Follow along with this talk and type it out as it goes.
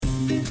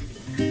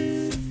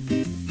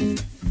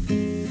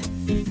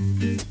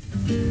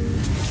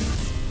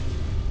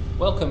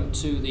Welcome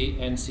to the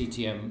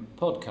NCTM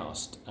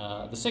podcast,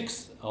 the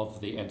sixth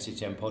of the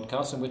NCTM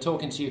podcasts, and we're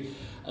talking to you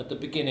at the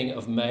beginning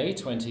of May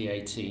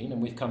 2018,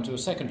 and we've come to a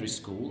secondary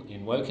school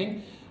in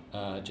Woking,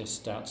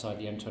 just outside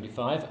the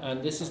M25,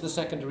 and this is the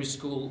secondary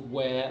school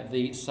where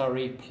the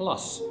Surrey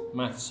Plus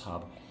Maths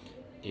Hub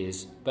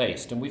is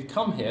based. And we've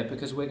come here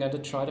because we're going to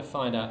try to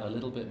find out a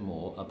little bit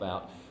more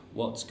about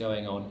what's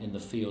going on in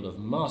the field of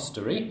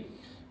mastery.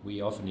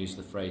 We often use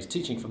the phrase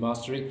teaching for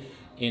mastery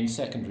in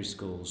secondary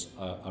schools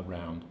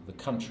around the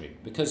country.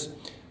 Because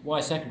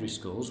why secondary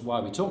schools? Why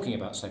are we talking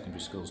about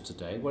secondary schools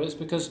today? Well, it's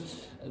because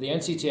the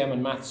NCTM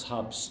and Maths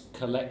Hubs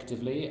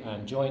collectively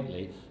and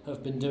jointly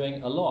have been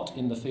doing a lot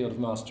in the field of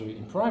mastery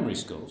in primary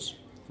schools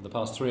for the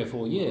past 3 or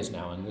 4 years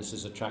now, and this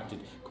has attracted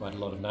quite a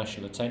lot of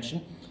national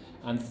attention.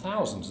 And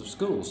thousands of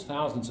schools,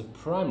 thousands of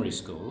primary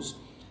schools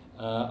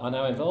are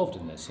now involved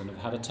in this and have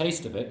had a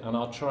taste of it and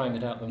are trying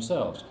it out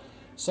themselves.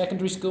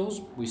 Secondary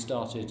schools, we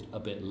started a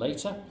bit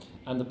later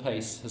and the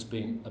pace has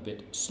been a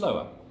bit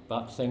slower,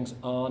 but things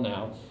are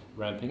now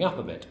ramping up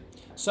a bit.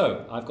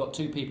 So I've got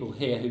two people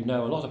here who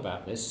know a lot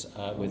about this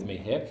with me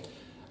here.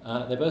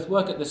 They both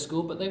work at this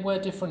school, but they wear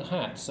different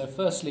hats. So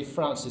firstly,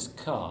 Francis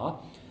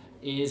Carr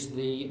is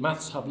the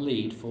Maths Hub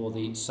lead for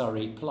the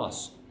Surrey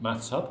Plus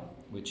Maths Hub,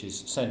 which is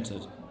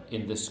centred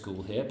in this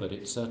school here, but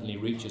it certainly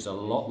reaches a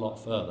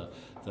lot further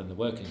than the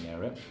Woking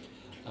area.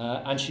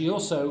 And she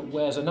also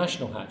wears a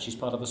national hat. She's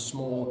part of a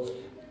small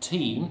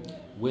team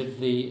with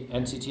the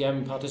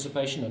NCTM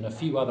participation and a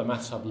few other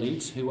Maths Hub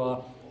leads who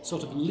are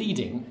sort of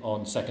leading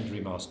on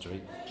secondary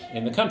mastery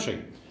in the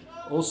country.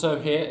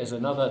 Also here is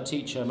another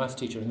teacher, maths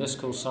teacher in this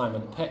school,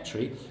 Simon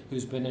Petrie,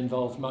 who's been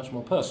involved much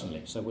more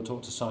personally. So we'll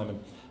talk to Simon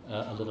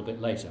a little bit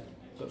later.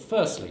 But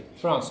firstly,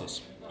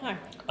 Francis, Hi.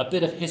 A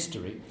bit of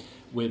history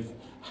with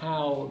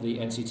how the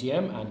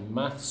NCTM and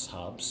Maths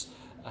Hubs,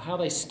 how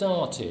they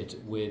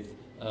started with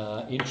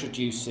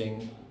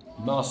introducing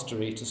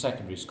mastery to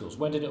secondary schools.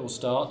 When did it all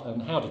start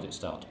and how did it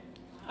start?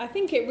 I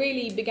think it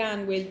really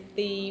began with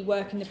the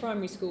work in the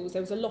primary schools.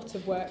 There was a lot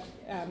of work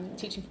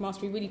teaching for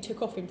mastery really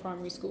took off in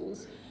primary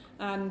schools,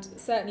 and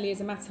certainly as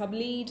a Maths Hub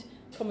lead,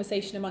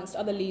 conversation amongst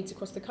other leads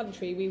across the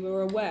country, we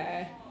were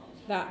aware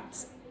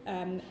that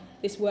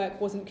this work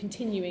wasn't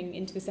continuing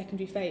into the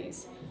secondary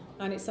phase,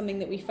 and it's something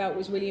that we felt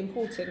was really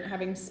important,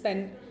 having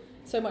spent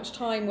so much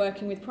time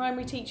working with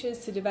primary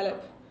teachers to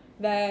develop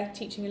their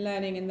teaching and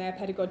learning and their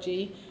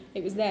pedagogy.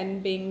 It was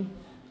then being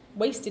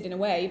wasted in a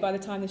way by the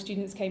time the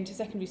students came to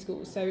secondary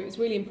schools. So it was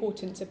really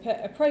important to put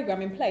a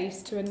programme in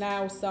place to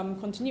allow some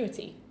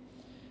continuity.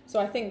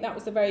 So I think that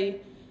was the very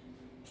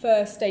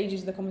first stages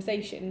of the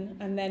conversation.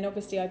 And then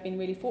obviously I've been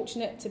really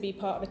fortunate to be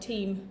part of a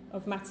team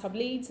of Maths Hub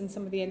leads and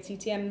some of the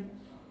NCTM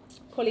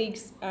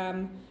colleagues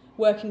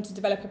working to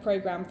develop a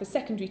programme for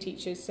secondary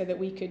teachers so that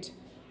we could,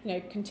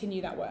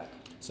 continue that work.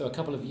 So a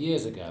couple of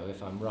years ago,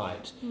 if I'm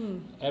right,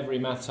 every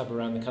Maths Hub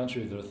around the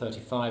country, there are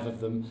 35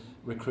 of them,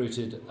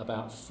 recruited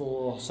about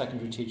 4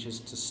 secondary teachers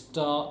to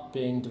start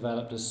being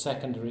developed as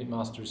secondary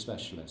mastery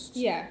specialists.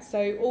 Yeah,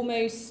 so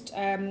almost,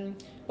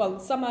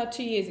 summer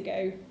 2 years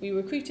ago, we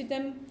recruited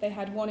them. They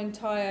had 1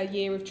 entire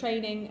year of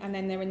training and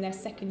then they're in their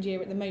second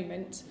year at the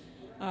moment.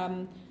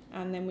 And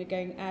then we're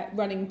going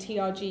running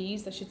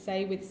TRGs, I should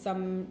say, with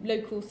some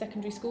local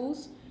secondary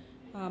schools.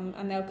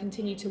 And they'll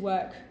continue to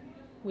work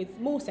with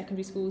more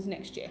secondary schools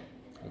next year.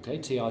 Okay,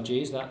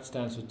 TRGs, that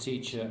stands for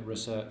Teacher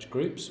Research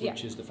Groups,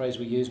 which is the phrase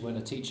we use when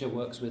a teacher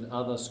works with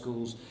other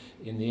schools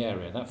in the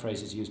area. That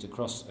phrase is used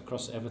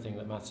across everything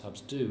that Maths Hubs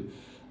do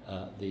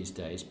these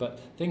days. But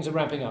things are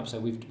ramping up.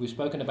 So we've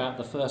spoken about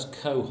the first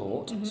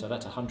cohort, so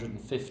that's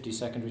 150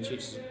 secondary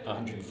teachers,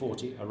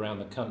 140 around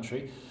the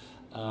country.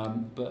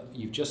 But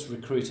you've just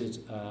recruited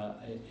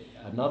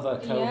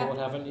another cohort,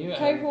 haven't you?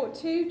 Cohort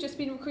 2, just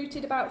been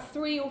recruited, about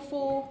 3 or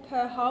 4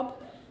 per hub.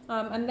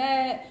 And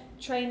their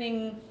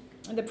training,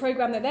 the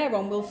programme that they're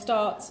on will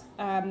start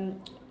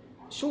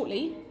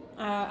shortly,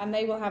 and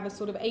they will have a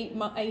sort of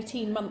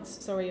 18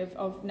 months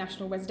of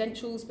national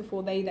residentials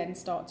before they then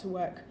start to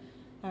work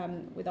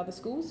with other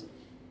schools.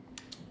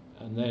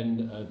 And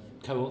then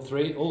cohort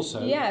 3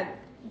 also? Yeah,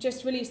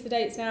 just released the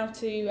dates now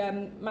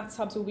to Maths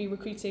Hubs will be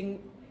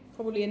recruiting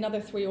probably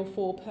another 3 or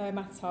 4 per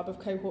Maths Hub of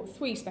cohort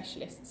 3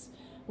 specialists,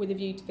 with a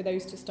view for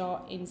those to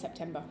start in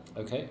September.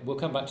 Okay, we'll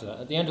come back to that.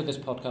 At the end of this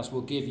podcast,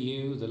 we'll give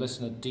you, the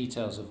listener,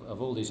 details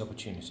of all these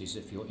opportunities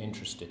if you're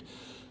interested.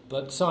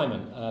 But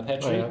Simon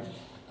Petrie,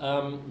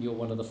 you're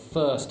one of the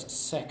first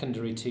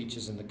secondary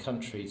teachers in the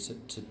country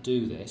to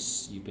do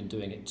this. You've been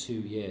doing it 2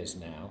 years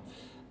now.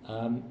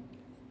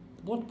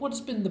 What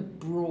has been the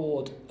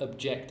broad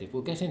objective?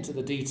 We'll get into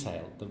the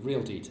detail, the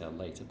real detail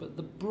later, but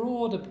the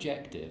broad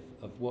objective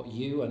of what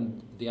you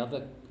and the other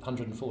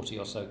 140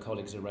 or so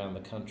colleagues around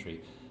the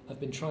country have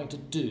been trying to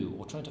do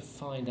or trying to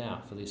find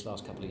out for these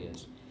last couple of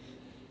years?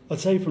 I'd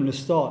say from the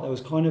start there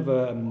was kind of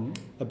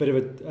a bit of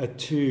a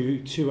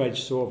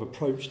two-edged sort of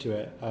approach to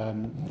it.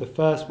 The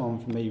first one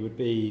for me would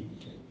be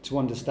to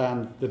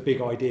understand the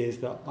big ideas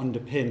that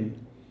underpin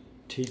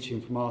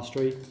teaching for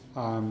mastery,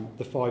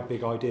 the 5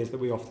 big ideas that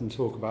we often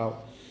talk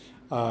about,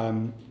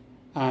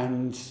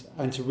 and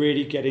to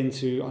really get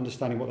into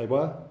understanding what they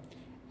were,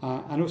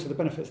 and also the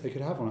benefits they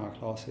could have on our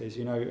classes.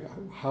 You know,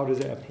 how does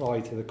it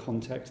apply to the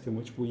context in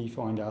which we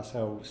find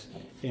ourselves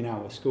in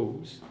our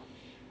schools?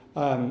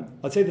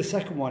 I'd say the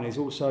second one is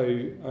also,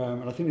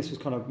 and I think this was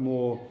kind of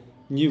more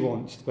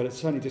nuanced, but it's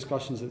certainly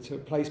discussions that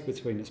took place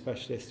between the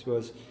specialists,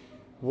 was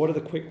what are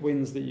the quick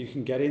wins that you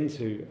can get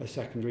into a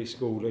secondary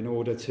school in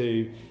order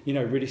to, you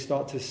know, really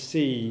start to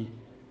see,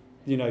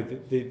 you know,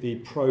 the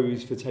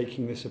pros for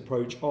taking this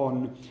approach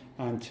on,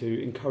 and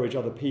to encourage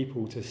other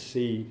people to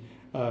see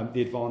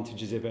the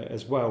advantages of it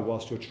as well,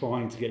 whilst you're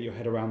trying to get your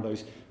head around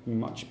those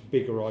much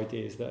bigger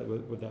ideas that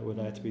were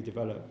there to be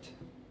developed.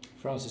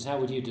 Francis, how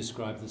would you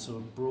describe the sort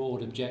of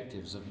broad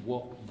objectives of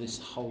what this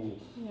whole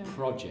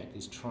project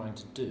is trying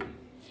to do?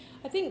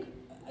 I think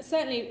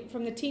certainly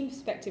from the team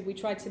perspective, we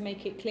tried to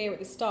make it clear at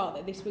the start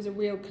that this was a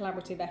real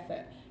collaborative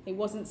effort. It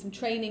wasn't some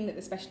training that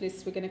the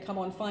specialists were going to come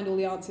on, find all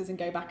the answers and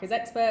go back as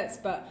experts,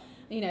 but,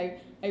 you know,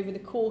 over the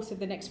course of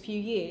the next few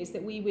years,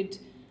 that we would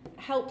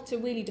help to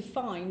really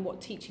define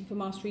what Teaching for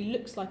Mastery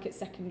looks like at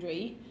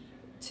secondary,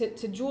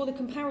 to draw the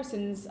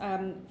comparisons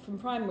from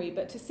primary,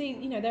 but to see,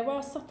 you know, there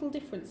are subtle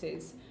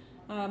differences.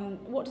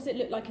 What does it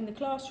look like in the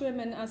classroom?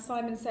 And as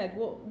Simon said,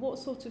 what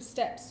sort of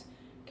steps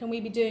can we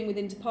be doing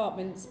within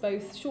departments,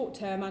 both short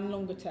term and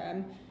longer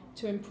term,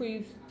 to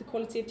improve the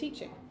quality of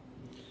teaching?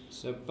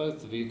 So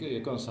both of you,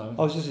 go on, Simon.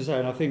 I was just going to say,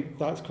 and I think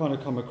that's kind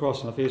of come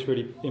across, and I think it's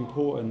really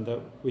important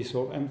that we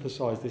sort of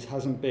emphasise this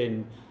hasn't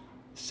been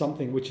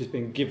something which has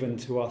been given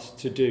to us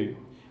to do.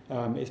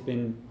 It's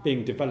been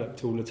being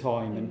developed all the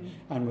time,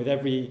 and with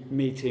every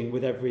meeting,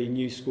 with every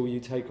new school you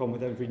take on,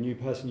 with every new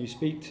person you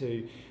speak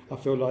to, I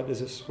feel like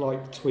there's a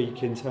slight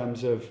tweak in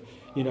terms of,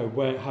 you know,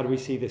 how do we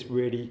see this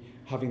really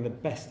having the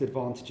best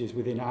advantages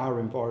within our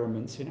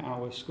environments in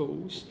our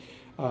schools.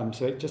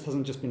 So it just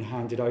hasn't just been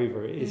handed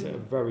over, it is a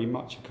very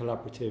much a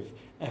collaborative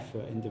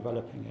effort in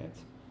developing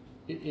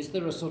it. Is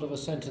there a sort of a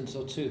sentence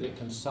or two that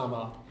can sum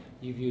up,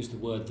 you've used the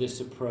word this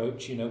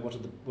approach, you know, what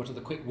are the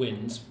quick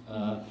wins,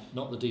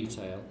 not the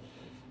detail.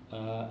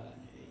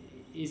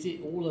 Is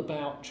it all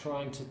about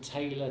trying to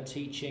tailor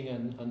teaching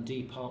and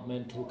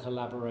departmental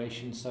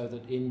collaboration so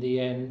that in the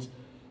end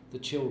the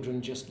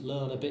children just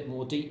learn a bit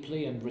more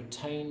deeply and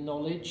retain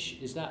knowledge?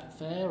 Is that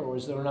fair, or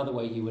is there another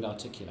way you would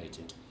articulate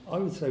it? I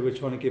would say we're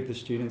trying to give the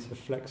students a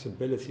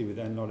flexibility with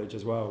their knowledge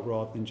as well,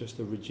 rather than just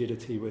a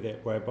rigidity with it,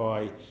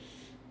 whereby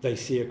they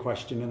see a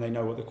question and they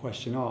know what the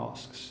question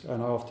asks.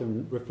 And I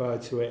often refer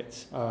to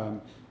it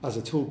as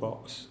a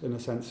toolbox, in the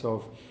sense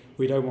of,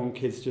 we don't want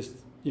kids just,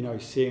 you know,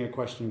 seeing a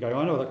question and going,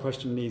 I know what that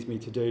question needs me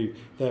to do,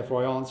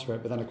 therefore I answer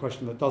it, but then a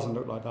question that doesn't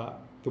look like that,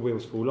 the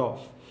wheels fall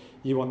off.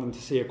 You want them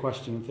to see a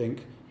question and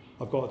think,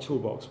 I've got a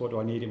toolbox, what do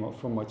I need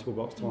from my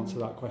toolbox to answer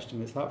that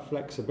question? It's that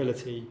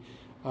flexibility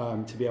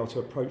to be able to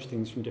approach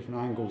things from different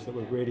angles that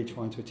we're really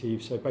trying to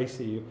achieve. So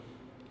basically,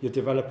 you're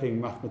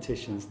developing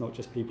mathematicians, not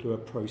just people who are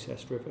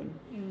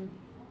process-driven.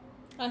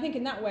 I think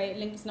in that way it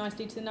links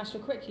nicely to the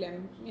national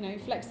curriculum, you know,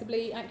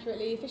 flexibly,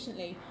 accurately,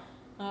 efficiently.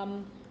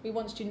 We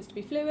want students to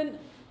be fluent,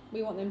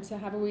 we want them to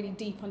have a really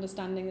deep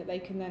understanding that they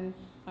can then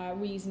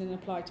reason and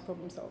apply to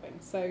problem solving.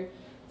 So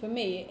for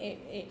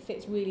me, it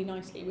fits really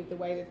nicely with the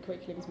way that the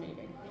curriculum is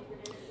moving.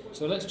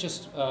 So let's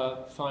just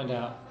find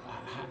out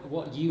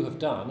what you have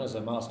done as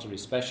a mastery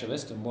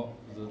specialist, and what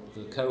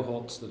the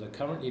cohorts that are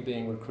currently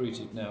being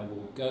recruited now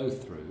will go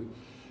through.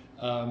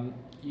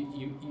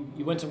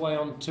 You went away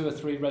on 2 or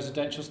 3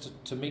 residentials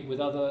to meet with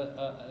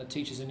other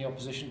teachers in your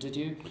position, did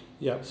you?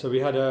 Yeah, so we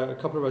had a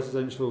couple of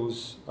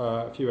residentials,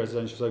 a few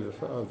residentials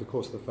over the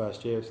course of the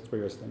first year. It's 3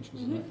 residentials,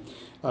 isn't it?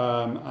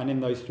 And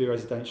in those 3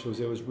 residentials,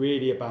 it was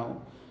really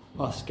about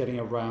us getting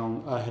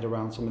our head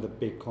around some of the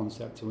big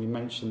concepts, and we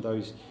mentioned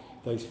those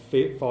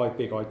 5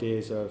 big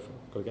ideas of,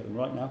 I've got to get them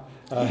right now,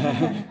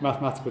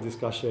 mathematical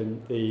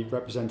discussion, the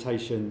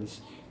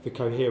representations, the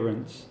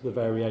coherence, the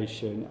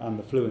variation, and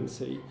the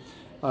fluency.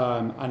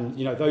 And,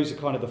 you know, those are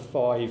kind of the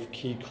 5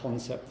 key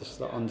concepts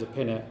that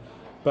underpin it.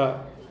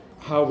 But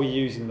how are we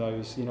using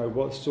those? You know,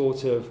 what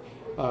sort of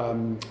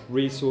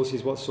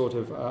resources, what sort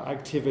of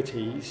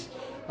activities,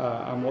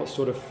 and what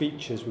sort of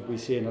features would we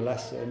see in a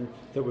lesson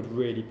that would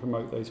really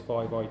promote those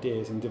 5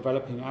 ideas, and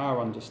developing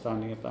our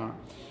understanding of that.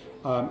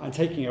 And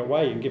taking it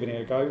away and giving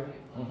it a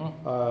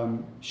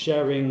go,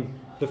 sharing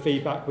the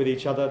feedback with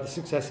each other, the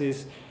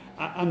successes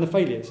and the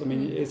failures. I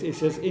mean,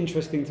 it's as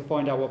interesting to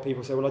find out what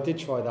people say, well, I did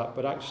try that,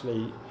 but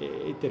actually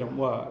it didn't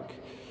work.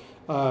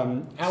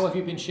 How have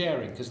you been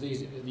sharing? Because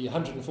the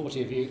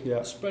 140 of you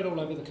spread all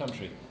over the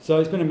country. So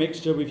it's been a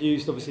mixture. We've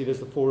used, obviously,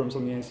 there's the forums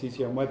on the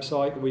NCTM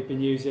website that we've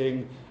been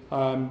using,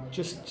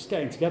 just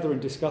getting together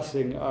and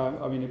discussing.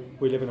 I mean,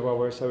 we live in a world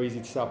where it's so easy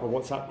to set up a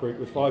WhatsApp group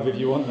with 5 of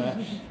you on there.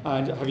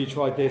 And have you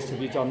tried this?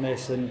 Have you done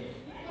this? And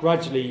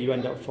gradually you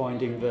end up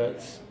finding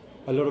that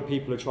a lot of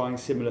people are trying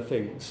similar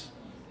things.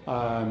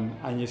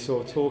 And you're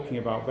sort of talking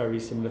about very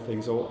similar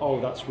things, or,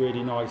 oh, that's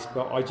really nice,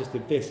 but I just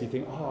did this. You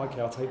think, oh,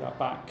 okay, I'll take that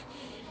back.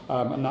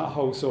 And that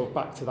whole sort of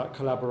back to that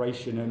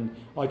collaboration, and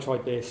I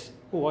tried this,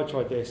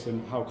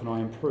 and how can I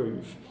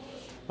improve?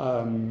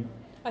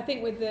 I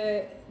think with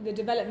the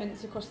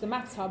developments across the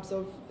maths hubs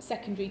of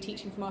secondary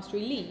teaching for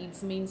mastery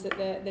leads means that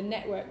the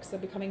networks are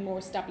becoming more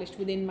established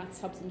within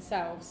maths hubs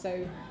themselves.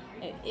 So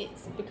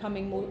it's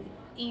becoming more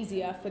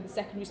easier for the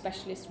secondary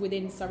specialists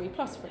within Surrey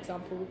Plus, for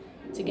example,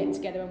 to get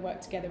together and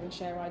work together and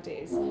share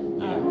ideas.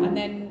 And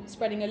then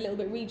spreading a little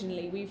bit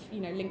regionally, we've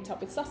linked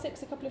up with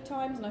Sussex a couple of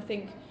times, and I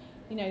think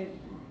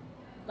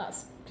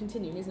that's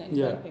continuing, isn't it,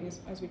 developing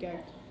as we go.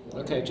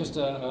 Okay, just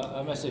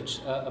a message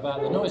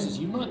about the noises.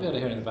 You might be able to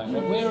hear in the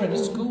background. We're in a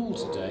school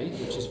today,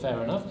 which is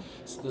fair enough.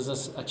 So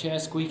there's a chair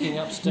squeaking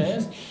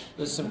upstairs.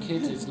 There's some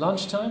kids. It's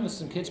lunchtime. There's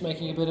some kids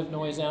making a bit of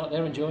noise out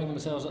there, enjoying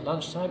themselves at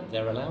lunchtime.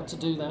 They're allowed to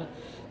do that.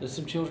 There's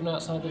some children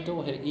outside the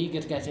door here, eager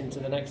to get into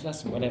the next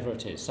lesson, whenever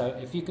it is. So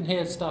if you can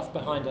hear stuff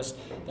behind us,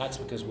 that's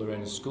because we're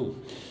in a school.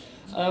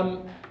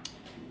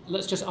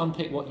 Let's just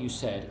unpick what you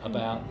said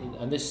about,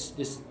 and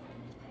this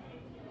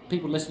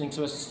people listening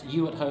to us,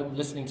 you at home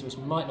listening to us,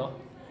 might not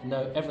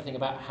know everything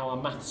about how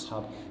a maths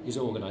hub is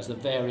organised, the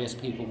various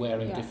people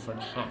wearing different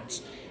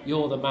hats.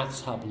 You're the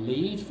maths hub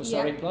lead for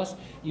Surrey Plus.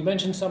 You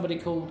mentioned somebody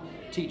called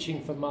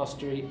Teaching for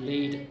Mastery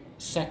Lead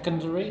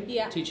Secondary.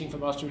 Teaching for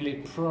Mastery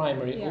Lead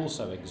Primary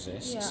also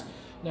exists.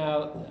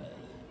 Now,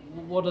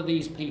 what are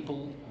these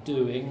people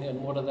doing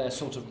and what are their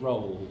sort of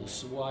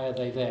roles? Why are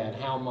they there and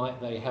how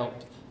might they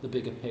help the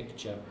bigger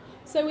picture?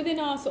 So within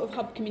our sort of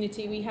hub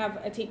community, we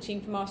have a Teaching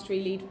for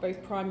Mastery lead for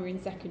both primary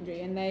and secondary,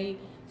 and they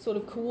sort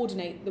of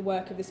coordinate the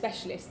work of the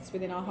specialists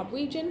within our hub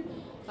region,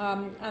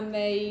 and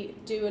they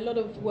do a lot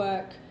of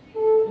work.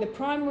 The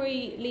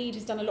primary lead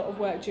has done a lot of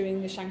work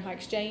during the Shanghai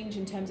Exchange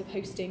in terms of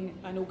hosting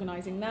and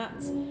organising that,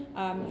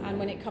 and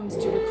when it comes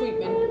to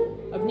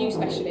recruitment of new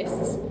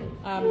specialists,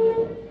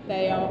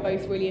 they are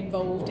both really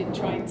involved in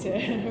trying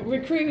to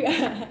recruit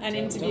and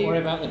interview. Don't worry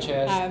about the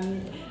chairs.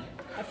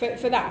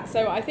 For that.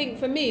 So I think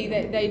for me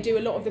they do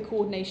a lot of the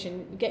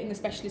coordination, getting the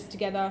specialists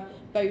together,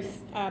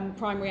 both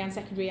primary and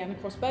secondary and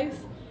across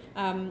both,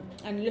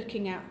 and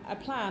looking at a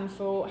plan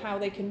for how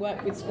they can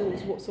work with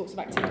schools. What sorts of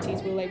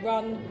activities will they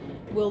run?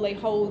 Will they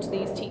hold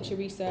these teacher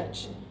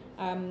research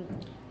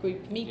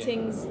group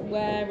meetings?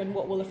 Where and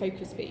what will the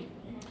focus be?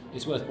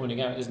 It's worth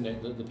pointing out, isn't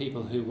it, that the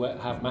people who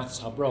have maths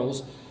hub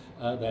roles,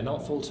 they're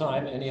not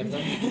full-time, any of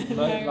them.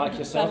 No, like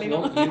yourself, you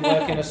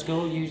work in a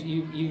school,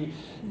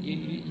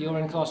 you're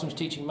in classrooms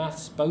teaching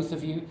maths, both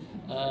of you,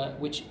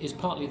 which is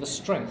partly the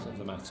strength of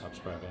the Maths Hubs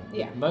programme.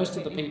 Most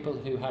of the people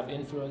who have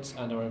influence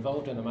and are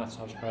involved in the Maths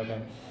Hubs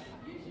programme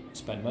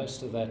spend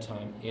most of their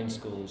time in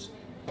schools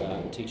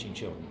teaching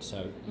children.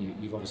 So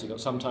you've obviously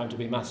got some time to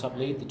be Maths Hub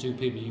lead. The two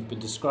people you've been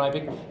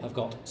describing have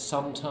got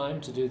some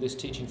time to do this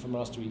Teaching for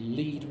Mastery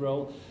lead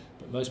role,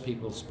 but most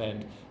people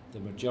spend the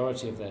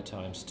majority of their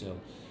time still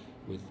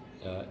with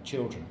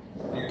children.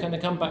 I'm going to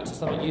come back to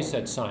something you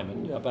said,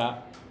 Simon,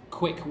 about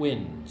quick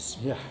wins.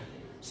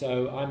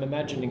 So I'm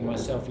imagining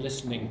myself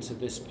listening to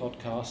this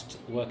podcast,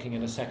 working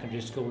in a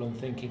secondary school and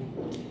thinking,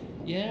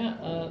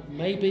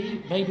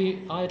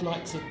 maybe I'd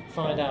like to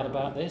find out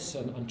about this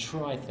and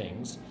try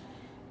things.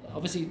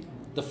 Obviously,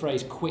 the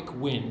phrase quick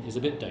win is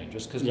a bit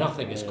dangerous because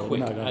nothing is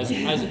quick,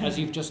 as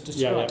you've just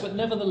described. But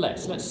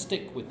nevertheless, let's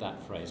stick with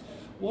that phrase.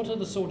 What are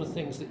the sort of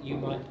things that you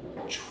might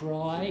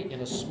try in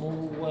a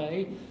small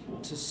way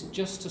to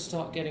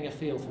start getting a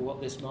feel for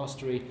what this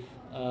mastery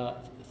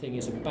thing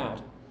is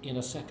about in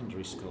a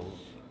secondary school?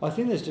 I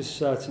think there's just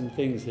certain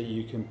things that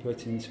you can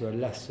put into a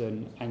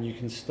lesson and you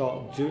can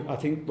start I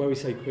think where we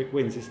say quick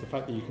wins, it's the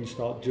fact that you can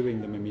start doing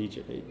them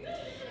immediately.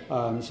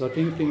 So I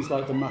think things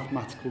like the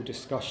mathematical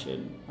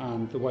discussion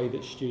and the way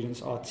that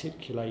students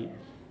articulate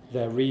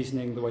their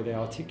reasoning, the way they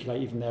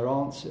articulate even their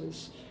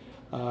answers,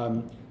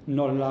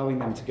 not allowing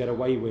them to get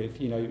away with,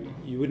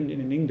 you wouldn't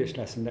in an English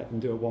lesson let them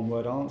do a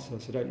one-word answer,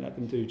 so don't let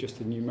them do just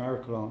a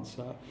numerical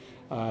answer.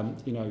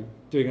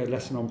 Doing a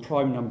lesson on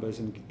prime numbers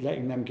and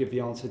letting them give the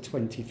answer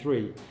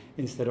 23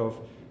 instead of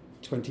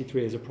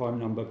 23 as a prime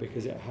number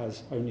because it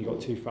has only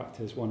got two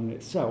factors, one in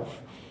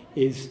itself,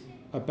 is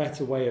a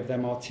better way of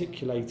them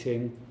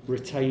articulating,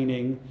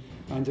 retaining,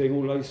 and doing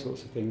all those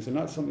sorts of things. And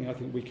that's something I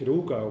think we could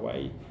all go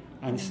away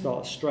and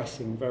start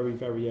stressing very,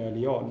 very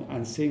early on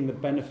and seeing the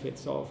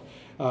benefits of.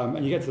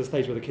 And you get to the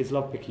stage where the kids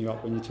love picking you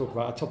up when you talk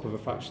about a top of a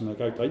fraction. They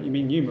go, don't you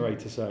mean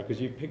numerator, sir?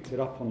 Because you've picked it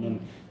up on them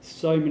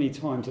so many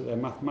times that their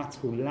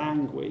mathematical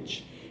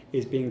language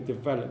is being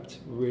developed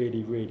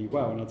really, really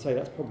well. And I'd say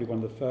that's probably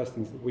one of the first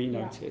things that we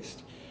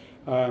noticed.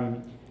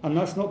 And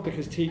that's not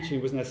because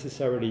teaching was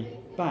necessarily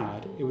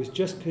bad. It was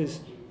just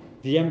because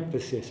the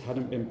emphasis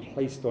hadn't been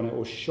placed on it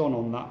or shone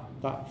on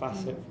that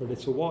facet for a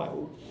little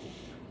while.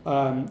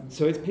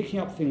 So it's picking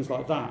up things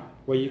like that,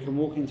 where you can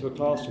walk into a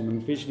classroom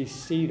and visually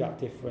see that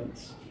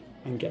difference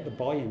and get the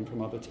buy-in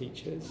from other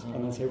teachers,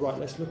 and then say, right,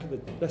 let's look at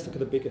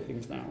the bigger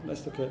things now.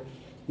 Let's look at,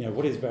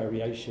 what is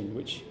variation,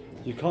 which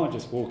you can't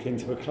just walk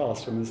into a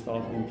classroom and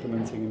start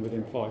implementing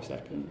within 5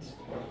 seconds.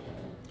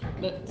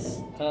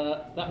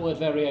 That word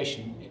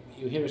variation,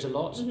 you hear it a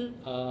lot.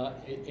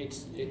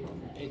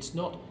 It's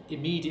not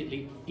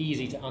immediately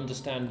easy to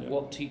understand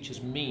what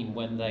teachers mean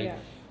when they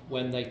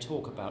when they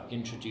talk about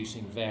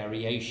introducing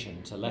variation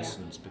to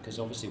lessons, because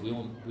obviously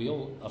we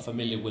all are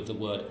familiar with the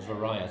word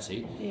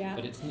variety,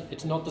 but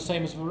it's not the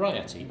same as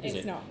variety, is it?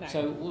 It's not, no.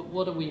 So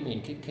what do we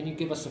mean? Can you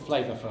give us a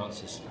flavour,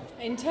 Frances?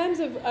 In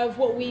terms of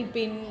what we've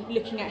been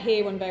looking at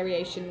here on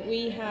variation,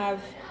 we have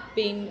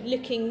been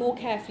looking more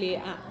carefully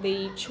at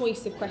the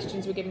choice of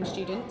questions we're giving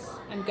students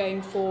and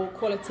going for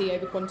quality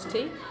over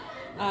quantity.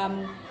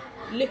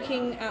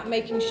 Looking at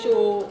making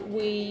sure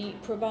we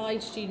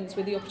provide students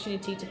with the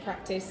opportunity to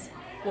practice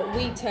what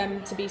we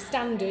term to be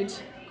standard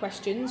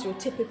questions or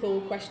typical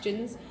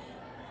questions,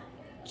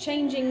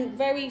 changing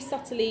very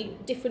subtly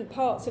different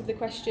parts of the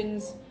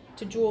questions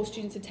to draw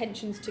students'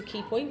 attentions to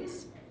key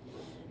points,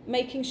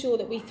 making sure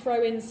that we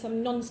throw in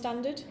some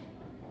non-standard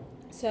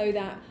so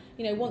that,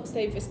 you know, once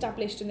they've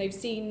established and they've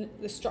seen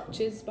the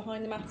structures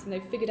behind the maths and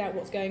they've figured out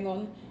what's going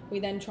on, we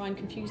then try and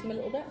confuse them a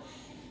little bit.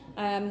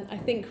 I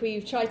think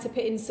we've tried to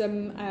put in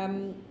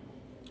some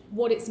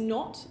what it's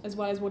not as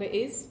well as what it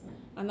is,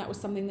 and that was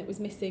something that was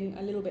missing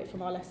a little bit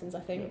from our lessons, I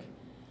think.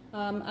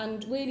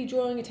 And really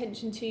drawing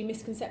attention to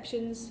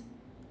misconceptions,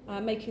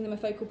 making them a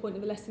focal point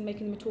of the lesson,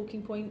 making them a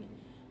talking point,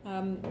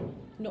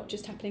 not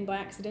just happening by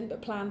accident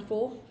but planned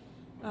for.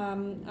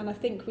 And I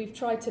think we've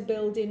tried to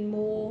build in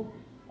more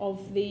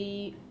of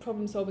the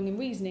problem solving and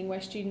reasoning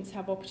where students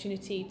have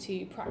opportunity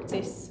to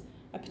practice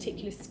a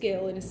particular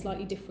skill in a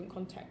slightly different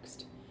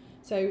context.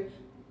 So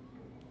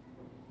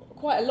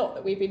quite a lot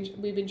that we've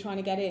been trying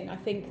to get in. I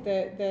think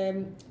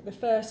the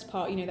first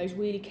part, you know, those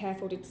really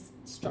careful,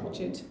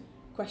 structured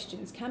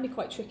questions can be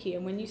quite tricky,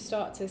 and when you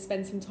start to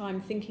spend some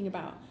time thinking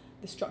about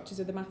the structures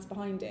of the maths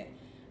behind it,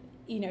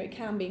 you know, it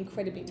can be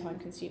incredibly time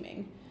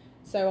consuming.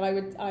 So I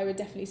would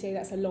definitely say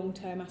that's a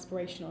long-term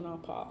aspiration on our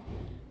part.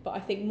 But I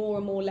think more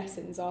and more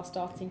lessons are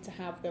starting to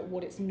have the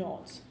what it's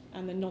not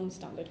and the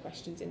non-standard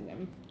questions in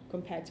them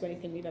compared to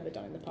anything we've ever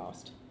done in the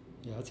past.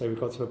 Yeah, I'd say we've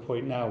got to a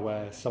point now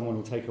where someone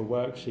will take a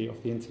worksheet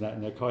off the internet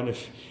and they're kind of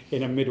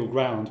in a middle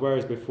ground,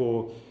 whereas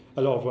before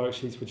a lot of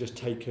worksheets were just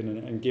taken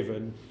and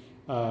given.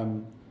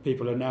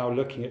 People are now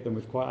looking at them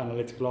with quite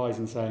analytical eyes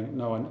and saying,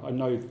 no, I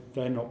know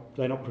they're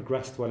not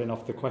progressed well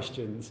enough, the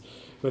questions,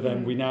 but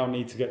then we now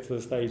need to get to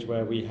the stage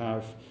where we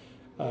have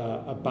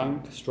a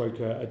bank stroke,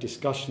 a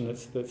discussion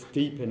that's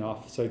deep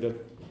enough so that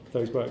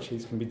those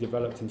worksheets can be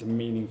developed into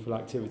meaningful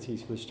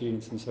activities for the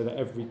students, and so that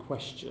every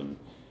question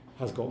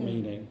has got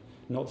meaning.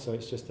 Not so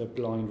it's just a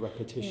blind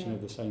repetition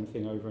of the same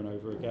thing over and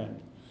over again.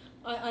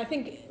 I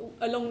think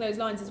along those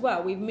lines as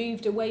well, we've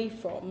moved away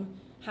from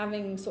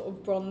having sort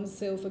of bronze,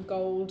 silver,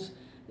 gold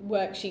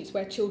worksheets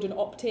where children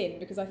opt in,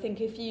 because I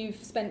think if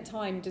you've spent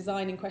time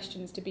designing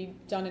questions to be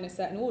done in a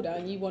certain order,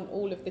 you want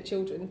all of the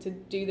children to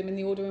do them in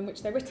the order in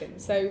which they're written.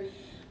 So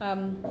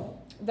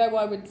though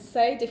I would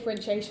say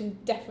differentiation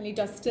definitely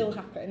does still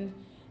happen,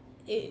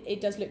 it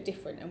does look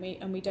different,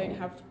 and we don't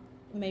have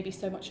maybe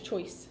so much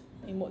choice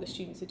in what the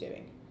students are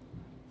doing.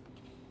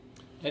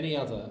 Any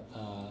other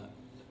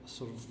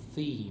sort of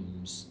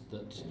themes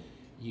that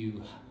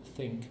you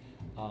think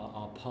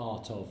are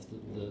part of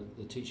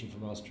the Teaching for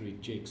Mastery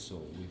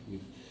jigsaw?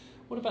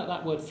 What about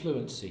that word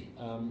fluency?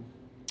 A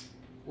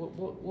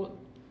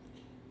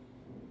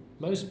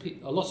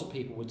lot of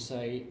people would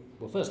say,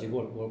 well, firstly,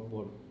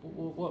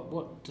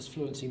 what does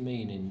fluency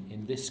mean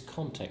in this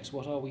context?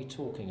 What are we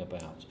talking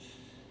about?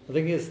 I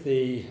think it's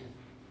the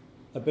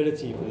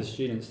ability for the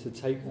students to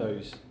take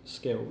those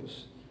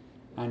skills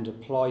and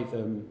apply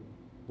them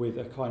with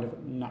a kind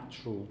of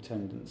natural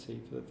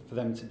tendency for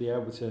them to be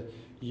able to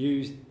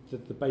use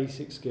the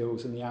basic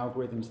skills and the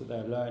algorithms that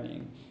they're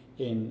learning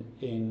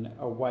in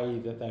a way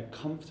that they're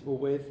comfortable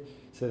with,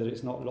 so that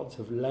it's not lots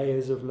of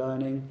layers of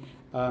learning,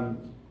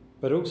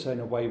 but also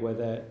in a way where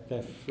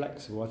they're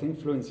flexible. I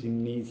think fluency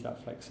needs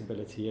that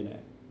flexibility in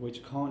it,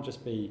 which can't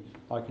just be,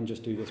 I can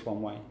just do this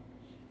one way.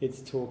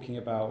 It's talking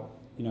about,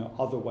 you know,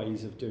 other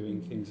ways of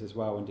doing things as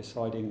well, and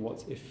deciding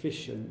what's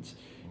efficient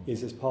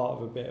is as part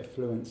of a bit of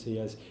fluency.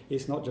 As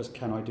it's not just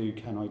can I do,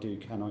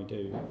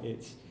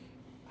 it's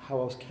how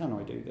else can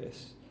I do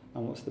this,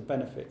 and what's the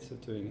benefits of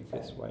doing it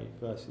this way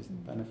versus the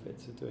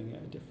benefits of doing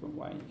it a different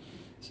way.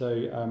 So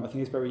I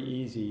think it's very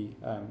easy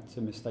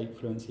to mistake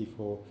fluency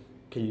for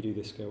can you do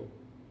this skill,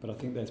 but I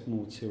think there's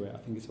more to it. I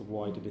think it's a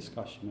wider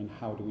discussion, and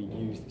how do we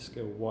use the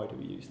skill, why do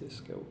we use this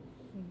skill?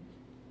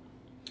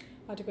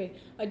 I'd agree.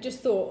 I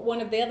just thought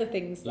one of the other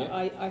things that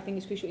I think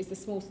is crucial is the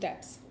small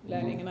steps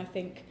learning, and I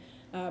think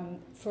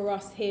for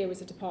us here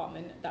as a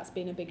department that's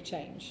been a big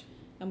change,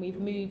 and we've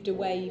moved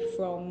away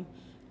from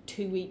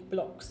 2-week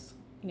blocks,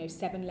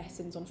 7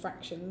 lessons on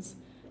fractions,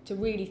 to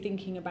really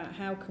thinking about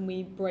how can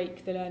we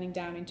break the learning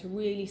down into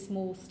really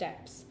small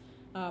steps,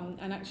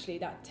 and actually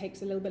that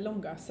takes a little bit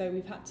longer. So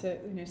we've had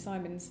to,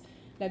 Simon's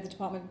led the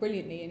department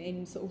brilliantly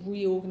in sort of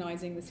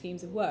reorganising the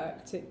schemes of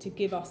work to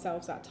give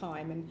ourselves that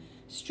time and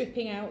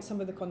stripping out some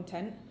of the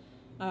content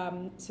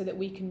so that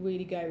we can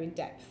really go in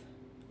depth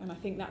And I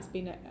think that's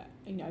been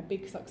a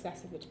big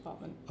success of the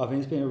department. I think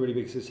it's been a really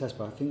big success,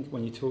 but I think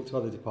when you talk to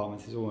other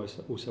departments, it's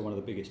also one of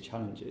the biggest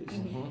challenges.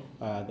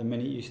 The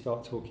minute you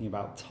start talking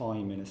about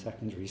time in a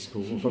secondary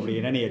school, or probably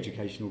in any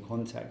educational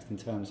context, in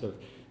terms of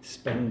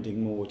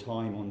spending more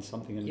time on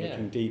something and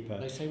looking deeper.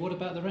 They say, what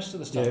about the rest of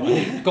the stuff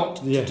I've got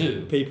to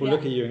do? People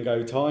look at you and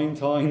go, time.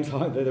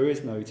 There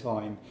is no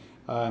time.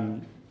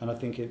 And I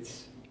think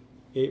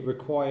it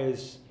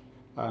requires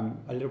a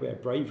little bit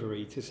of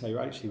bravery to say,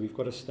 well, actually, we've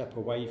got to step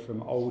away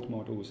from old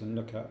models and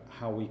look at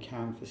how we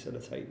can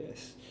facilitate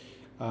this.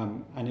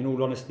 And in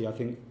all honesty, I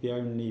think the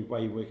only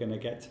way we're going to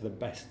get to the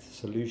best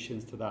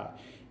solutions to that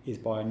is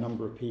by a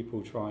number of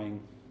people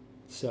trying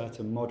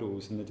certain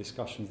models and the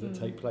discussions that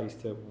take place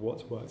to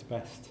what works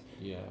best.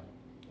 Yeah.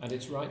 And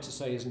it's right to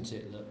say, isn't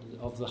it, that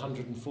of the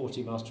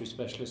 140 mastery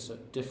specialists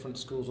at different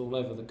schools all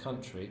over the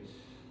country,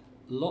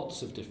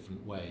 lots of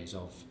different ways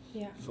of,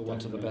 for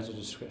want of a better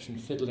description,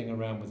 fiddling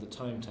around with the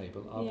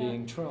timetable are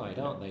being tried,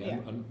 aren't they? Yeah.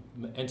 And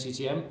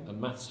NCTM and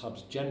maths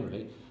hubs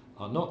generally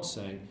are not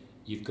saying,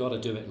 you've got to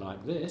do it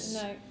like this.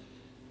 No.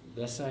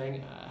 They're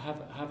saying,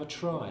 have a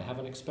try, have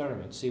an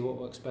experiment, see what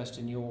works best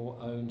in your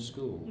own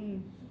school.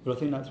 Well, I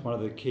think that's one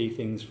of the key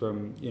things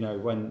from,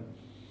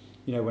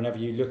 whenever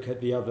you look at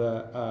the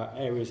other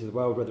areas of the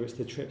world, whether it's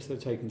the trips that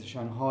are taken to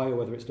Shanghai or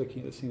whether it's looking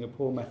at the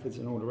Singapore methods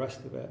and all the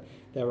rest of it,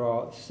 there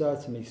are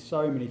certainly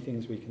so many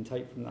things we can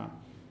take from that.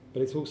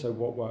 But it's also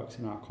what works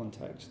in our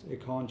context.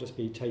 It can't just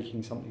be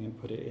taking something and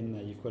put it in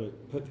there. You've got to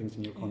put things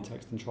in your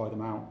context and try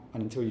them out.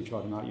 And until you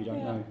try them out, you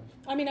don't know.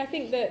 I mean, I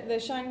think that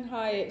the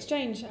Shanghai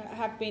Exchange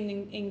have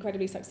been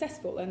incredibly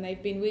successful and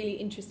they've been really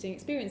interesting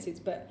experiences.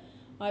 But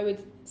I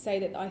would say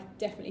that I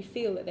definitely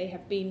feel that they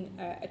have been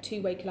a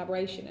two-way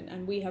collaboration.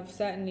 And we have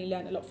certainly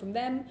learned a lot from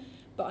them.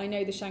 But I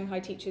know the Shanghai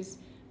teachers,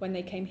 when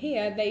they came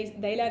here,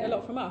 they learned a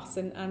lot from us.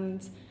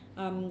 And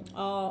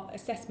our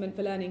assessment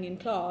for learning in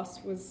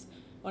class was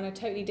on a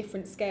totally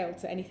different scale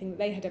to anything that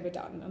they had ever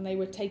done, and they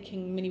were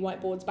taking mini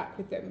whiteboards back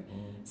with them.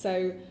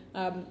 So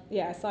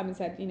as Simon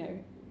said,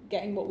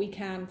 getting what we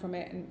can from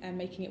it and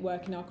making it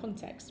work in our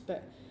context,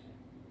 but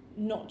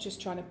not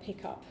just trying to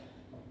pick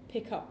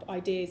up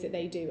ideas that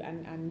they do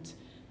and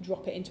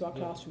drop it into our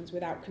classrooms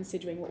without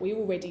considering what we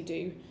already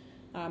do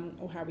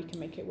or how we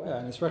can make it work. Yeah,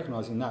 and it's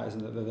recognising that,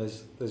 isn't it,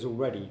 that there's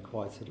already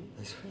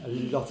there's a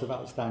lot of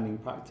outstanding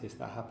practice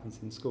that happens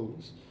in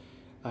schools.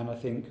 And I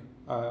think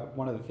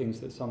one of the things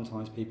that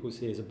sometimes people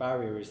see as a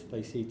barrier is that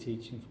they see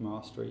teaching for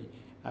mastery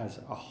as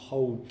a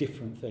whole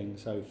different thing.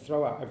 So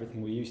throw out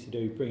everything we used to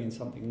do, bring in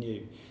something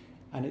new.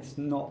 And it's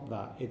not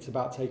that. It's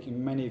about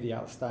taking many of the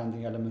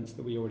outstanding elements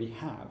that we already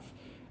have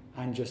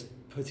and just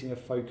putting a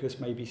focus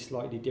maybe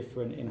slightly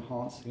different,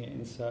 enhancing it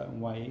in certain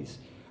ways.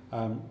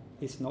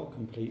 It's not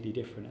completely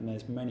different, and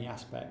there's many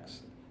aspects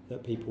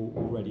that people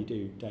already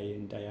do day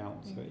in, day out.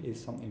 So it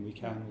is something we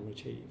can all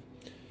achieve.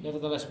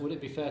 Nevertheless, would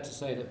it be fair to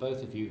say that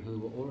both of you who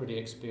were already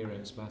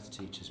experienced maths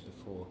teachers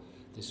before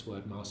this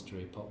word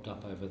mastery popped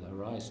up over the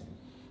horizon,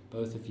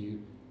 both of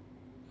you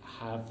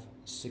have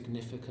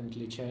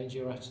significantly changed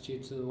your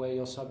attitude to the way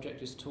your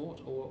subject is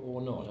taught, or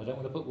not? I don't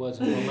want to put words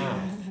in your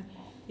mouth.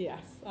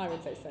 Yes, I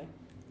would say so.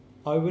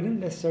 I wouldn't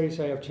necessarily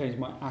say I've changed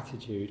my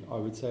attitude. I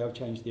would say I've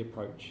changed the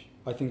approach.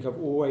 I think I've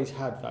always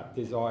had that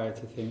desire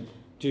to think,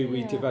 do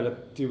we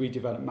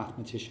develop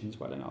mathematicians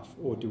well enough,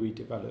 or do we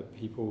develop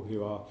people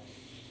who are,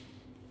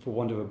 for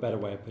want of a better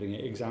way of putting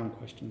it, exam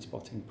question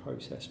spotting,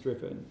 process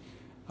driven?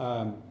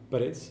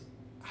 But it's,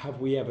 have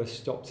we ever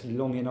stopped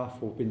long enough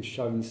or been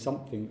shown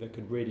something that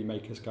could really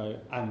make us go,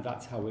 and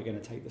that's how we're going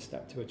to take the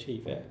step to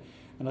achieve it?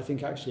 And I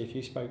think actually if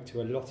you spoke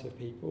to a lot of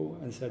people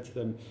and said to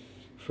them,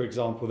 for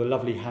example, the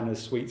lovely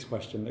Hannah's Sweets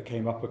question that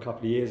came up a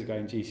couple of years ago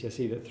in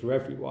GCSE that threw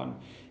everyone,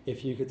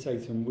 if you could say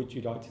to them, would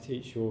you like to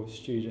teach your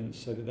students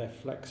so that they're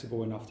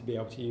flexible enough to be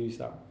able to use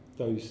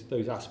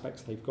those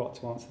aspects they've got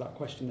to answer that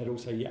question, they'd all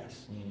say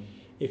yes.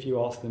 If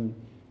you ask them,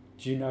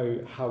 do you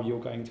know how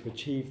you're going to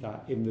achieve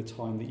that in the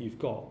time that you've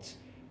got?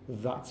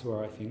 That's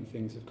where I think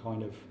things have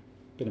kind of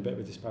been a bit of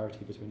a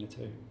disparity between the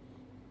two.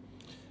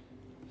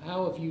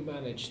 How have you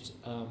managed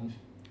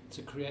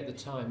to create the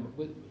time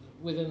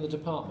within the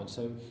department,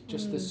 so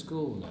just the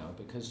school now,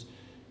 because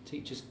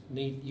teachers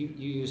need, you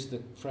used the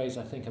phrase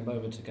I think a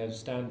moment ago,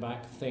 stand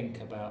back,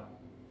 think about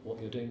what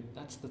you're doing.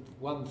 That's the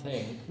one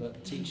thing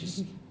that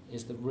teachers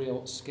is the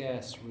real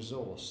scarce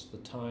resource, the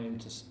time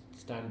to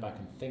stand back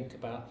and think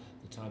about,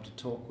 the time to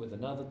talk with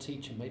another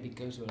teacher, maybe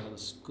go to another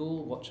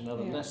school, watch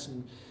another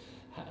lesson.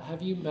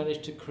 Have you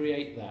managed to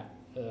create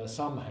that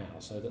somehow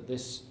so that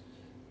this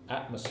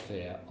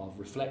atmosphere of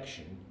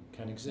reflection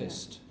can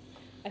exist?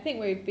 I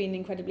think we've been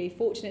incredibly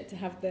fortunate to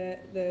have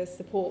the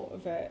support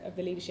of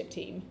the leadership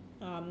team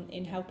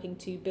in helping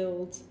to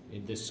build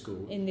in this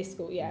school.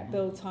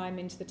 Build time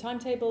into the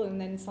timetable, and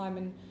then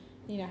Simon,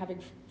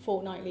 having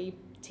fortnightly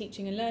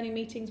teaching and learning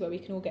meetings where we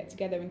can all get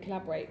together and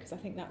collaborate, because I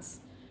think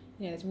that's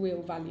there's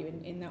real value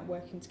in that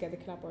working together,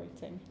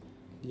 collaborating.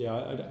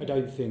 Yeah, I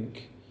don't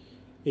think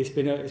it's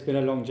been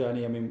a long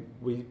journey. I mean,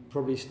 we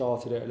probably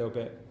started it a little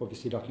bit,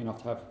 obviously lucky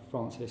enough to have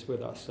Francis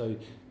with us, so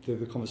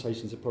the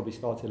conversations have probably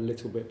started a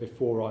little bit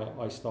before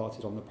I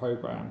started on the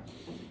programme.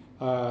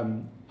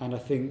 And I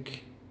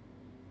think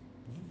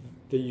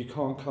that you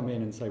can't come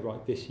in and say,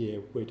 right, this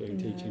year we're doing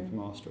Teaching for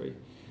Mastery.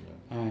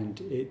 No.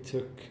 And it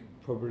took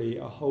probably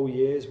a whole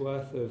year's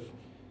worth of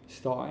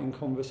starting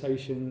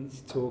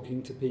conversations,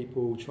 talking to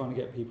people, trying to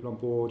get people on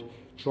board,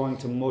 trying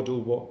to model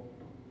what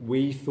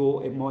we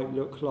thought it might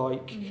look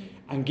like,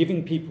 and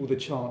giving people the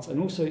chance, and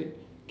also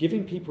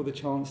giving people the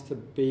chance to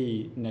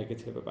be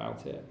negative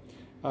about it.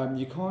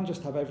 You can't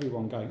just have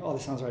everyone going, oh,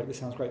 this sounds great, this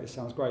sounds great, this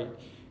sounds great.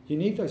 You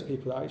need those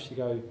people that actually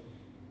go,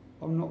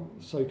 I'm not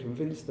so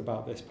convinced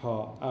about this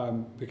part,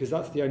 because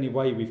that's the only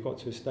way we've got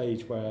to a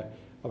stage where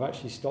I've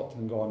actually stopped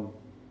and gone,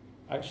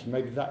 actually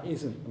maybe that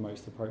isn't the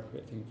most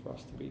appropriate thing for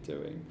us to be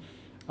doing.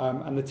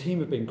 And the team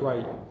have been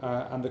great,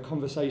 and the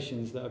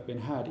conversations that have been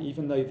had,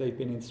 even though they've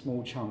been in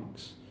small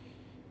chunks,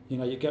 you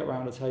know, you get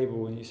around a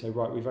table and you say,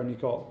 right, we've only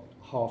got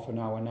half an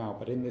hour now,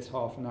 but in this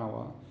half an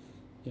hour,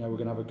 you know, we're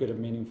going to have a good and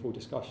meaningful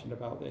discussion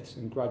about this,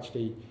 and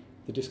gradually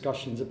the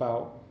discussions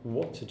about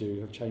what to do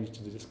have changed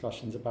to the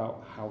discussions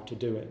about how to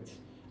do it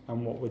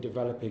and what we're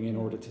developing in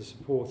order to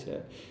support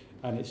it.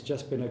 And it's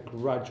just been a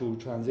gradual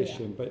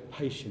transition, but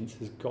patience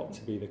has got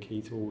to be the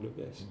key to all of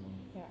this.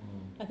 Yeah,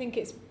 I think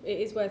it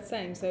is worth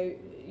saying. So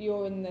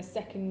you're in the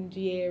second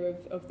year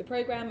of the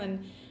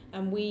programme,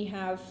 and we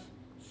have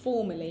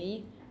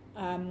formally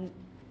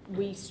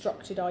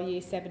restructured our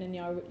Year 7 and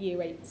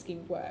Year 8 scheme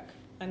of work.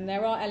 And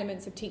there are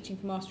elements of Teaching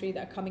for Mastery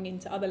that are coming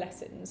into other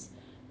lessons,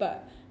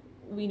 but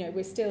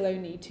we're still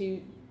only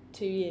two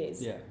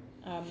years. Yeah.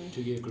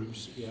 2 year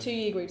groups. Yeah. 2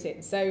 year groups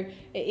in. So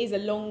it is a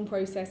long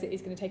process. It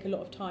is going to take a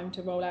lot of time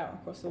to roll out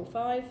across all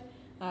 5.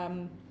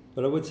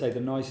 But I would say the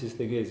nicest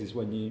thing is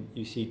when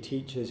you see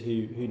teachers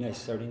who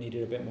necessarily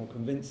needed a bit more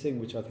convincing,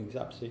 which I think is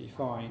absolutely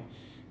fine,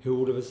 who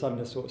all of a sudden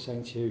are sort of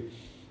saying to you,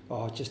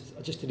 oh, I just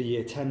did a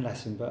Year 10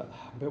 lesson, but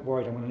I'm a bit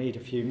worried I'm going to need a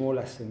few more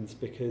lessons,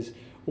 because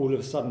all of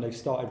a sudden they've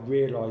started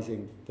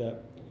realising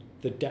that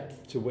the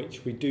depth to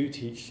which we do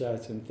teach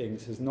certain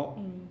things has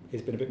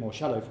been a bit more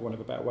shallow, for want of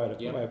a better way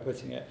of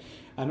putting it.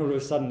 And all of a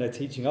sudden they're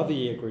teaching other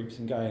year groups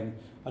and going,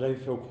 I don't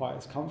feel quite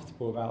as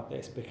comfortable about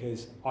this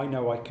because I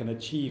know I can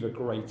achieve a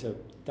greater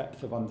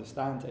depth of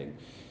understanding.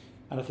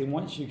 And I think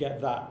once you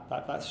get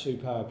that's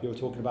superb. You're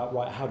talking about,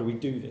 right, how do we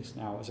do this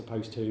now, as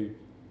opposed to,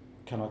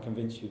 can I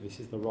convince you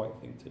this is the right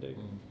thing to do?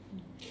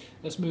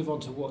 Let's move on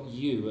to what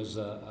you, as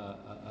a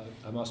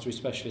Mastery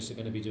Specialist, are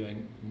going to be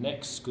doing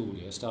next school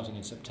year, starting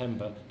in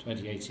September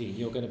 2018.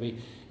 You're going to be,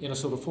 in a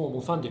sort of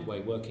formal funded way,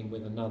 working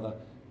with another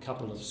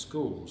couple of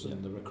schools,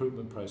 and the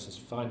recruitment process,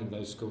 finding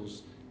those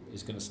schools,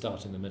 is going to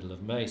start in the middle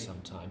of May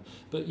sometime.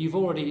 But you've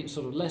already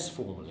sort of less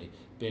formally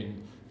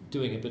been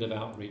doing a bit of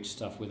outreach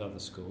stuff with other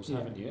schools,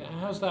 haven't you?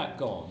 How's that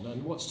gone?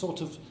 And what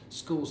sort of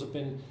schools have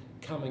been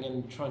coming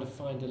and trying to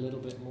find a little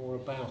bit more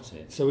about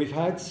it? So we've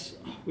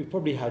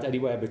probably had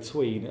anywhere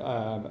between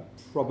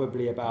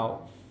probably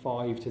about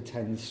 5 to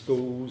 10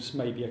 schools,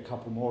 maybe a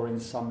couple more in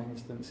some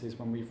instances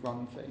when we've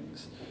run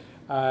things.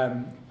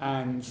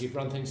 And you've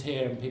run things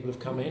here and people have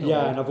come in?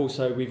 Yeah,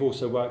 and we've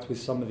also worked with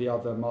some of the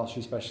other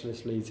Mastery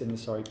Specialist leads in the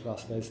Surrey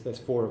Plus. There's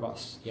 4 of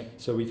us. Yep.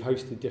 So we've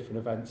hosted different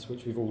events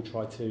which we've all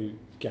tried to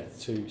get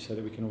to so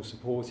that we can all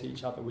support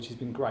each other, which has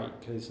been great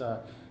because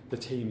the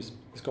team's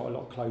got a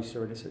lot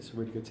closer and it's a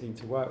really good team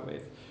to work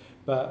with.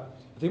 But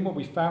I think what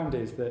we found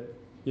is that,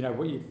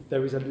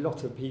 there is a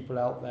lot of people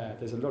out there.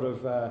 There's a lot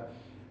of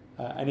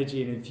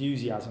energy and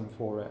enthusiasm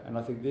for it, and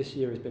I think this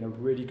year has been a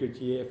really good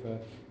year for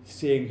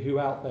seeing who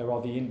out there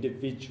are the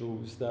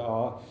individuals that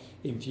are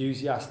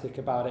enthusiastic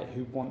about it,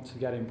 who want to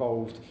get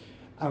involved,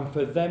 and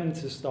for them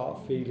to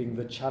start feeling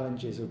the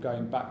challenges of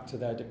going back to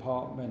their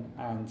department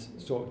and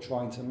sort of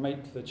trying to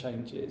make the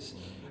changes.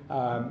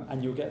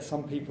 And you'll get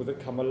some people that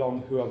come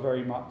along who are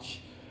very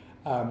much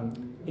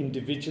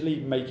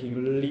individually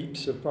making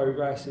leaps of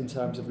progress in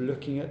terms of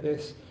looking at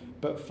this,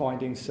 but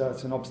finding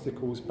certain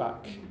obstacles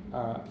back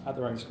at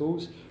their own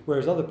schools,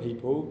 whereas other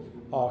people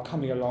are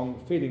coming along,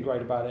 feeling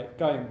great about it,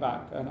 going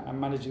back and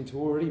managing to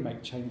already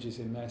make changes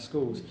in their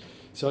schools.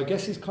 So I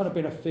guess it's kind of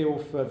been a feel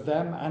for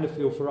them and a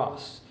feel for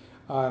us.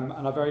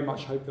 And I very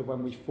much hope that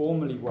when we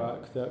formally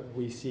work that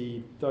we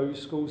see those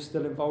schools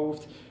still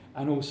involved,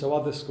 and also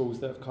other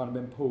schools that have kind of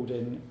been pulled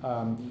in,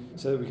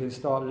 so that we can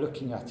start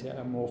looking at it at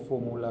a more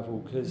formal level,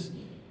 because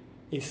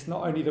it's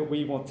not only that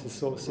we want to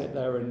sort of sit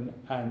there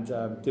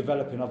and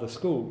develop in other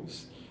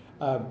schools,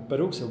 but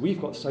also we've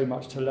got so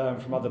much to learn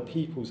from other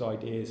people's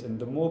ideas, and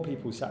the more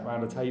people sat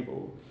around a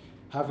table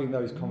having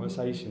those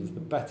conversations, the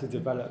better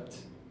developed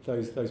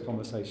those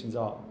conversations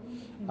are.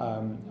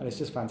 And it's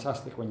just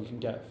fantastic when you can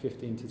get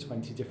 15 to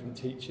 20 different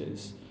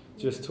teachers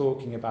just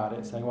talking about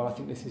it, saying, well, I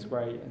think this is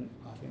great, and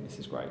I think this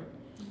is great.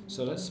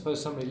 So let's suppose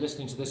somebody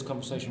listening to this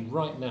conversation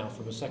right now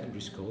from a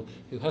secondary school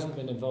who hasn't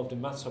been involved in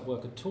Maths Hub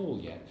work at all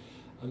yet,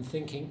 and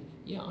thinking,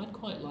 yeah, I'd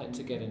quite like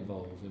to get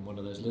involved in one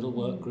of those little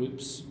work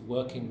groups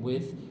working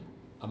with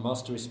a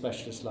Mastery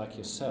Specialist like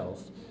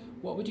yourself.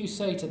 What would you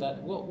say to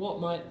that? What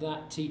might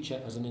that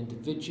teacher as an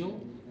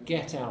individual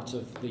get out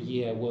of the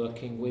year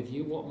working with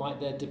you? What might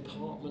their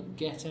department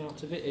get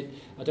out of it?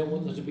 I don't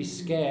want them to be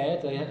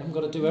scared. They haven't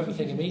got to do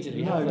everything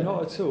immediately. No,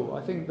 not at all.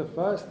 I think the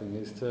first thing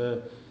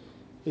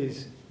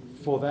is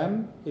for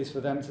them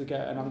to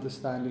get an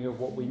understanding of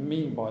what we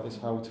mean by this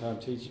whole term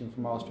teaching for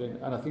mastery.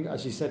 And I think,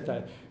 as you said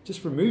there,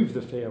 just remove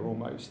the fear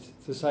almost,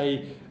 to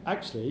say,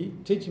 actually,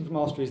 teaching for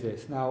mastery is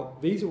this. Now,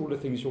 these are all the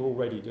things you're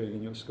already doing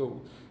in your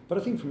school. But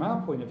I think from our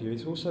point of view,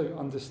 it's also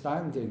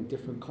understanding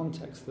different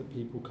contexts that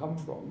people come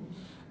from.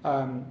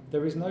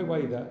 There is no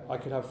way that I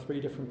could have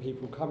 3 different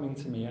people coming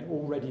to me and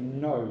already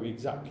know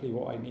exactly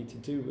what I need to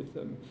do with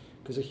them.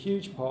 Because a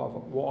huge part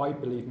of what I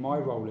believe my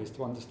role is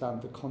to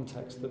understand the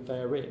context that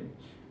they're in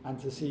and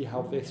to see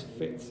how this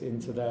fits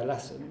into their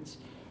lessons.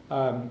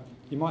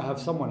 You might have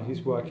someone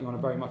who's working on a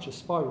very much a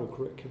spiral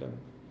curriculum,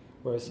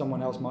 whereas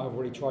someone else might have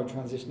already tried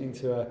transitioning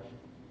to a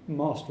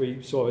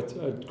mastery,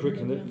 a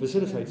curriculum that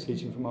facilitates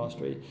teaching for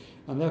mastery,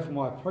 and therefore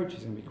my approach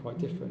is going to be quite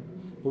different.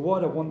 But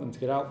what I want them to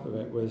get out of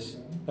it was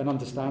an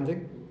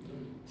understanding,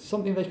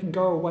 something they can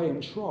go away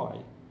and try.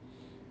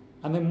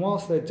 And then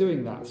whilst they're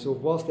doing that,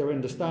 whilst their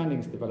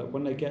understandings develop,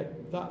 when they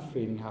get that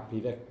feeling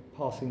happy, they're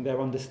passing their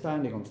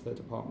understanding onto their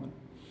department.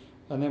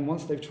 And then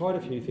once they've tried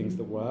a few things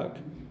that work,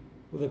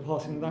 well, they're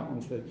passing that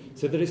on to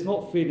so that it's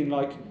not feeling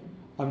like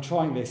I'm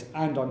trying this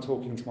and I'm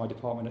talking to my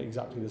department at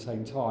exactly the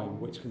same time,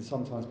 which can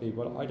sometimes be,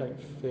 well, I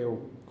don't feel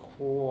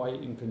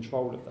quite in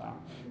control of that.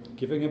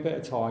 Giving a bit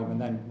of time,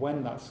 and then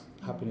when that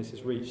happiness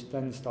is reached,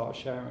 then start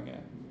sharing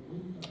it.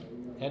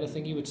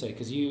 Anything you would say?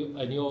 Because you,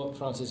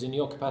 Frances, in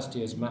your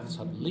capacity as Maths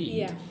Hub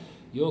lead,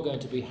 you're going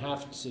to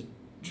have to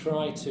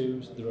try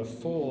to, there are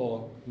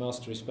 4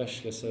 mastery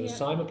specialists, so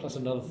Simon plus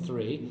another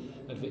 3,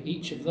 and for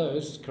each of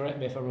those, correct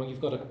me if I'm wrong,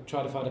 you've got to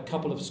try to find a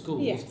couple of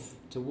schools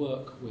to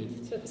work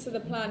with. So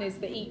the plan is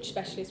that each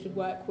specialist would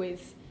work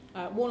with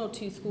 1 or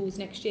 2 schools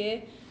next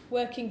year,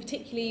 working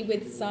particularly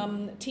with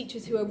some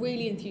teachers who are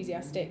really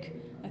enthusiastic.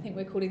 I think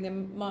we're calling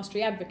them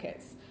mastery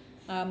advocates,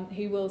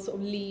 who will sort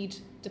of lead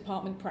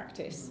department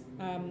practice.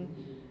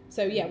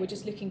 So we're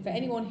just looking for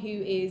anyone who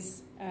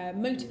is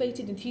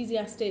motivated,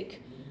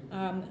 enthusiastic,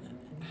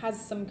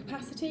 has some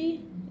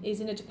capacity, is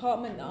in a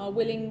department that are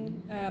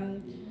willing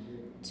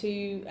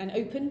to and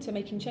open to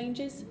making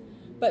changes,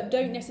 but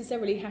don't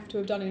necessarily have to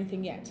have done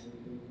anything yet.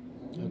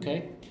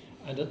 Okay,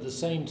 and at the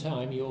same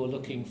time you're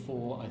looking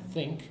for, I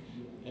think,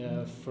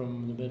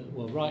 from the middle,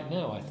 well right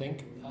now I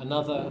think,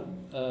 another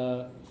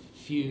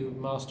few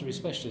mastery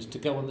specialists to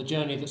go on the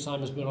journey that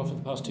Simon's been on for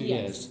the past 2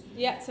 years.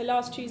 Yeah, so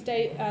last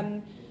Tuesday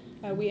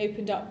we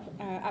opened up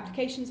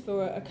applications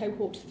for a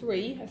cohort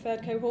 3, a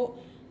 3rd cohort,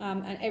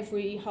 and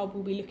every hub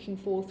will be looking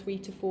for 3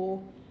 to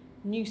 4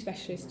 new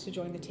specialists to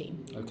join the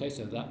team. Okay,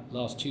 so that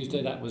last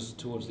Tuesday, that was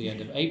towards the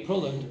end of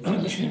April,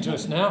 and listening to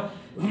us now.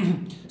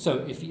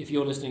 So if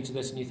you're listening to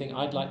this and you think,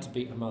 I'd like to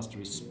be a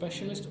mastery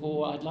specialist,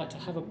 or I'd like to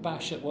have a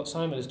bash at what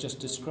Simon has just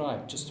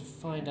described, just to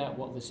find out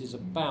what this is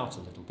about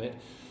a little bit,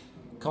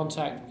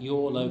 contact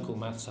your local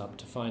Maths Hub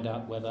to find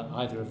out whether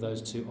either of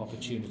those 2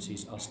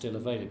 opportunities are still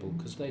available,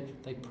 because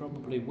they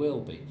probably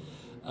will be.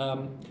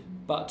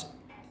 But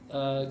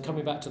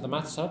coming back to the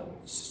Maths Hub,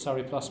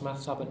 Surrey Plus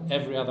Maths Hub, and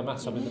every other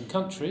Maths Hub in the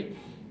country,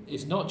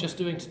 is not just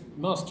doing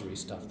mastery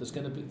stuff.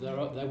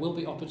 There will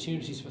be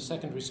opportunities for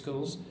secondary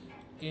schools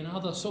in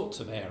other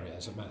sorts of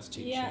areas of maths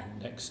teaching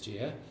next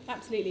year.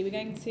 Absolutely, we're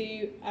going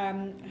to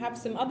have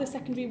some other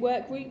secondary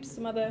work groups,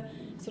 some other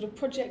sort of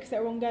projects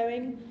that are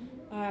ongoing.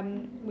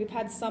 We've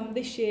had some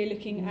this year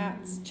looking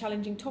at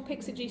challenging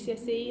topics at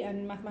GCSE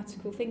and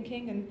mathematical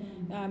thinking,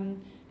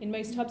 and in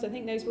most hubs I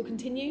think those will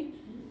continue.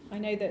 I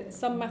know that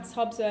some maths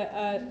hubs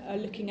are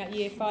looking at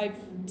year 5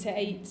 to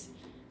 8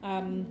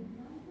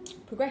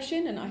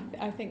 progression, and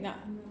I think that,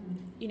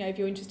 if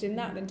you're interested in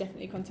that, then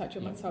definitely contact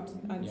your maths hubs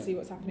and see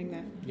what's happening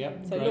there.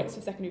 So great. Lots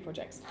of secondary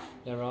projects.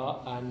 There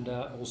are, and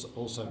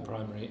also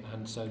primary,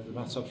 and so the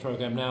Maths Hubs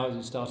programme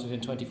now started in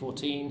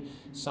 2014,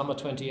 summer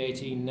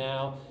 2018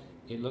 now.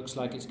 It looks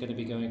like it's going to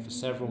be going for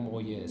several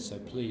more years, so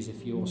please,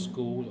 if your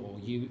school or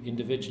you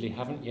individually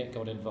haven't yet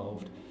got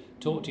involved,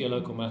 talk to your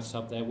local Maths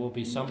Hub. There will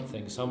be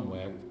something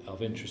somewhere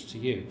of interest to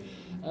you.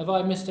 Have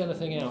I missed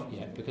anything out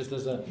yet? Because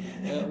there's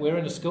we're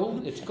in a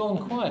school, it's gone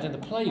quiet in the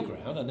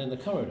playground and in the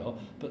corridor,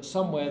 but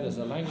somewhere there's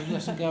a language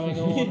lesson going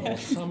on, or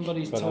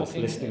somebody's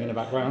talking. Listening in the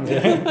background.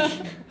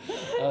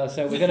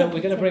 So we're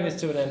going to bring this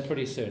to an end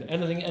pretty soon.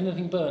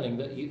 Anything burning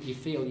that you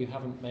feel you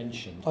haven't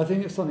mentioned? I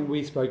think it's something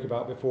we spoke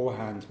about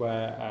beforehand,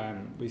 where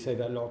we say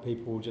that a lot of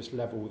people just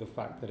level the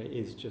fact that it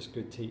is just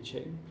good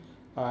teaching.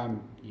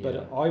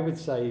 But I would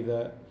say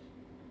that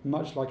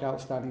much like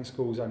outstanding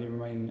schools only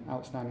remain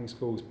outstanding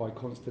schools by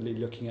constantly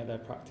looking at their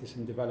practice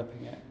and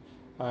developing it,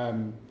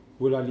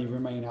 we'll only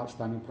remain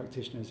outstanding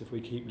practitioners if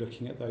we keep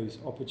looking at those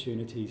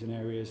opportunities and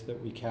areas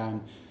that we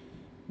can,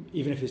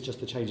 even if it's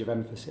just a change of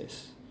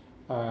emphasis.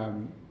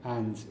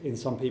 And in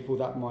some people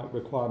that might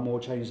require more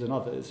change than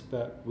others,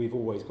 but we've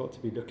always got to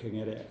be looking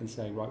at it and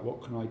saying, right,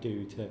 what can I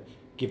do to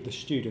give the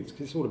students,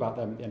 because it's all about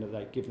them at the end of the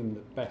day, give them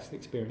the best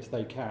experience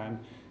they can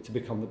to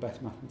become the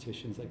best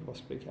mathematicians they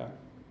possibly can.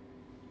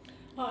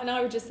 And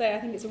I would just say I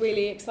think it's a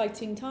really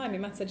exciting time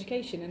in maths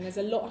education, and there's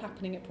a lot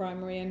happening at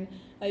primary, and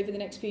over the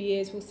next few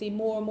years we'll see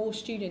more and more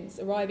students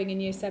arriving in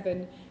year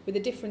 7 with a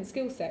different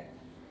skill set.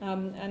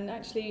 And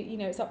actually, you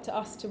know, it's up to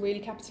us to really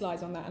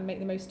capitalise on that and make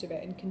the most of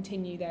it and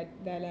continue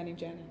their learning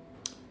journey.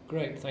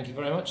 Great, thank you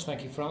very much.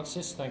 Thank you,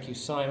 Francis. Thank you,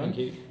 Simon. Thank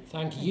you.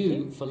 Thank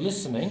you for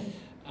listening.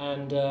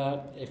 And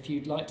if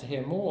you'd like to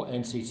hear more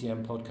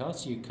NCTM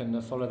podcasts, you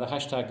can follow the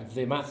hashtag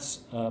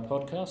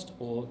 #TheMathsPodcast,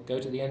 or go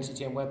to the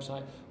NCTM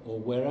website, or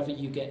wherever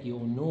you get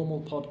your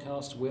normal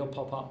podcast, we'll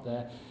pop up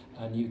there,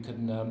 and you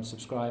can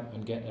subscribe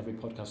and get every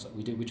podcast that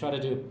we do. We try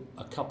to do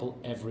a couple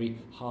every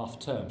half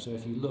term, so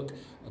if you look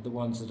at the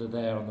ones that are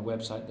there on the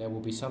website, there will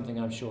be something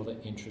I'm sure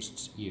that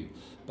interests you.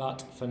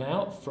 But for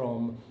now,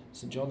 from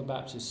St John the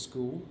Baptist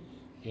School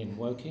in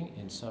Woking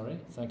in Surrey,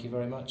 thank you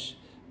very much,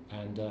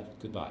 and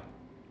goodbye.